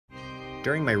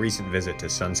During my recent visit to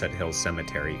Sunset Hills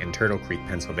Cemetery in Turtle Creek,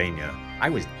 Pennsylvania, I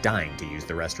was dying to use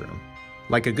the restroom.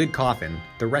 Like a good coffin,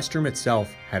 the restroom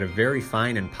itself had a very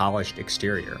fine and polished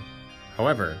exterior.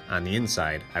 However, on the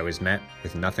inside, I was met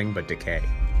with nothing but decay.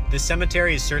 This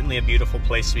cemetery is certainly a beautiful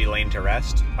place to be laying to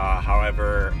rest.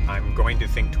 However, I'm going to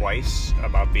think twice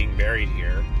about being buried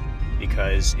here,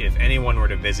 because if anyone were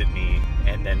to visit me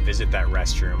and then visit that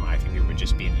restroom, I think it would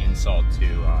just be an insult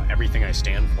to everything I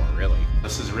stand for, really.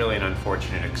 This is really an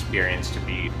unfortunate experience to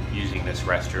be using this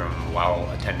restroom while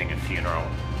attending a funeral.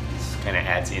 This kind of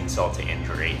adds insult to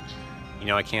injury. You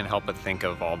know, I can't help but think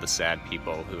of all the sad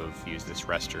people who have used this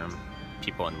restroom,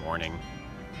 people in mourning.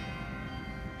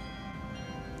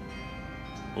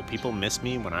 Will people miss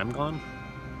me when I'm gone?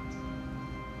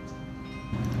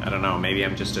 I don't know, maybe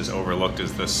I'm just as overlooked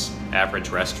as this average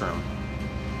restroom.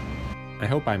 I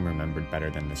hope I'm remembered better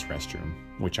than this restroom,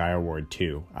 which I award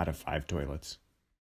 2 out of 5 toilets.